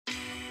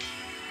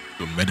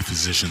The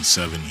Metaphysician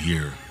 7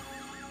 here,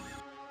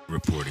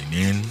 reporting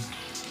in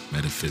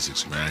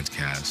Metaphysics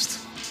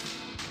Rantcast.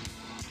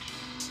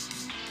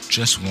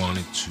 Just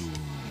wanted to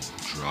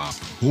drop,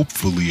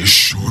 hopefully, a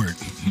short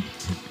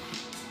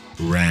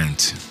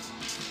rant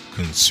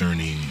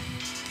concerning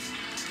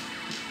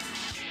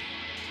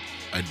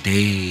a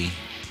day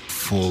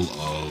full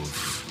of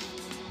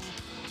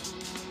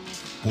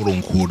quote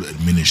unquote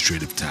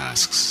administrative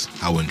tasks.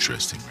 How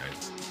interesting,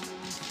 right?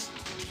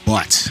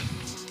 But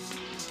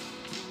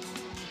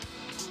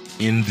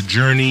in the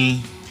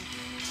journey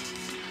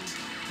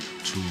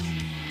to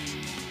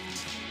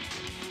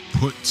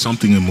put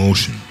something in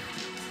motion,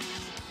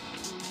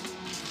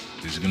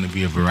 there's going to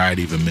be a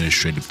variety of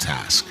administrative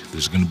tasks.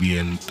 There's going to be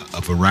a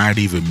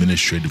variety of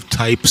administrative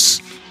types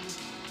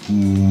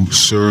who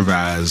serve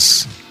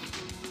as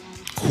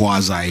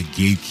quasi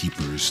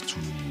gatekeepers to,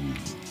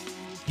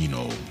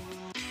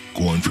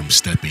 going from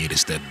step A to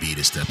step B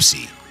to step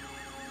C.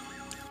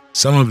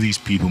 Some of these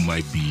people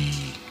might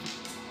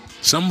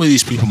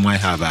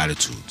have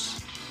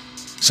attitudes.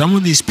 Some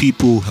of these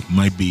people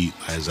might be,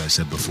 as I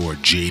said before,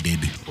 jaded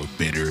or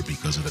bitter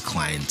because of the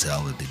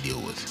clientele that they deal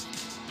with.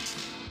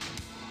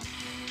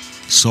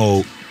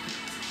 So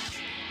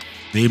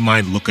they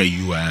might look at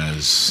you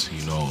as,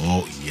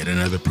 yet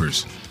another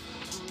person.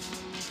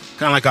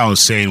 Kind of like I was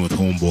saying with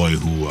homeboy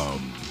who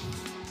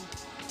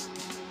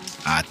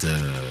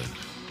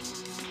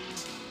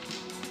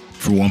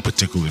for one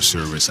particular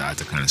service, I had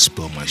to kind of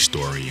spill my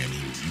story, and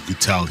you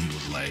could tell he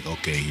was like,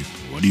 okay,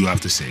 what do you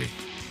have to say?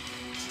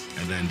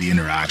 And then the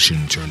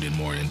interaction turned in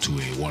more into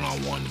a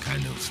one-on-one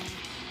kind of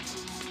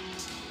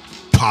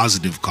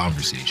positive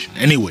conversation.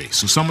 Anyway,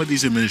 so some of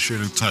these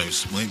administrative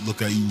types might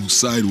look at you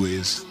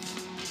sideways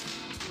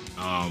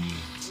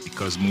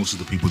because most of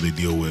the people they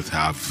deal with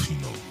have,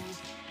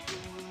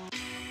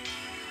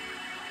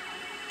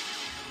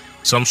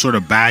 some sort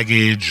of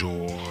baggage,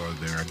 or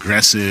they're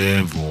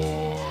aggressive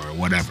or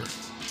whatever.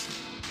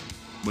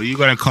 But you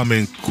gotta come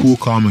in cool,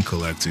 calm, and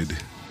collected,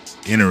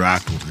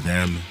 interact with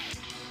them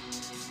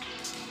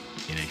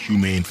in a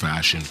humane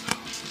fashion.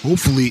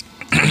 Hopefully,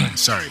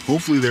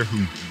 hopefully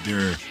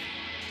they're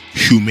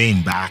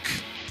humane back,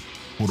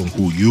 quote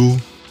unquote, you,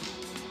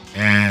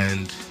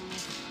 and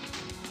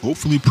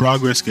hopefully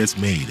progress gets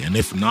made. And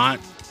if not,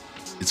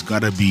 it's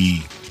gotta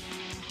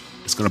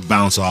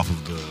bounce off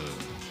of the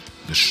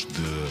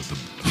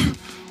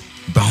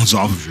bounce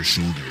off of your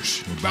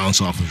shoulders, or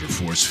bounce off of your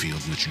force field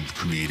that you've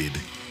created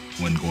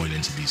when going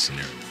into these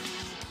scenarios.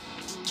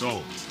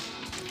 So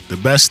the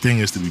best thing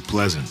is to be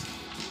pleasant.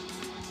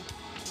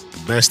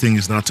 The best thing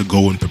is not to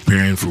go in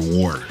preparing for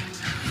war.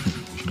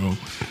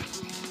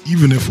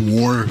 Even if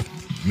war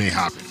may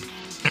happen.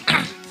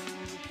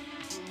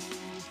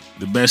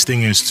 The best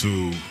thing is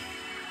to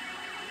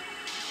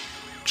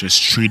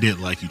just treat it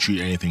like you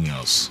treat anything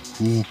else.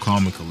 Cool,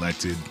 calm, and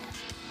collected.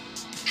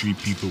 Treat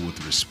people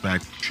with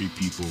respect. Treat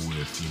people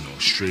with,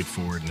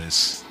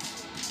 straightforwardness.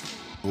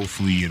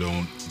 Hopefully you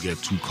don't get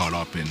too caught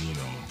up in,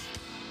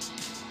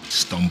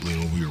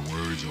 stumbling over your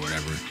words or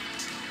whatever.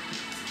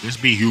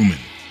 Just be human.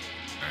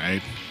 All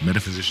right?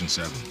 Metaphysician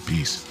 7.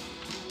 Peace.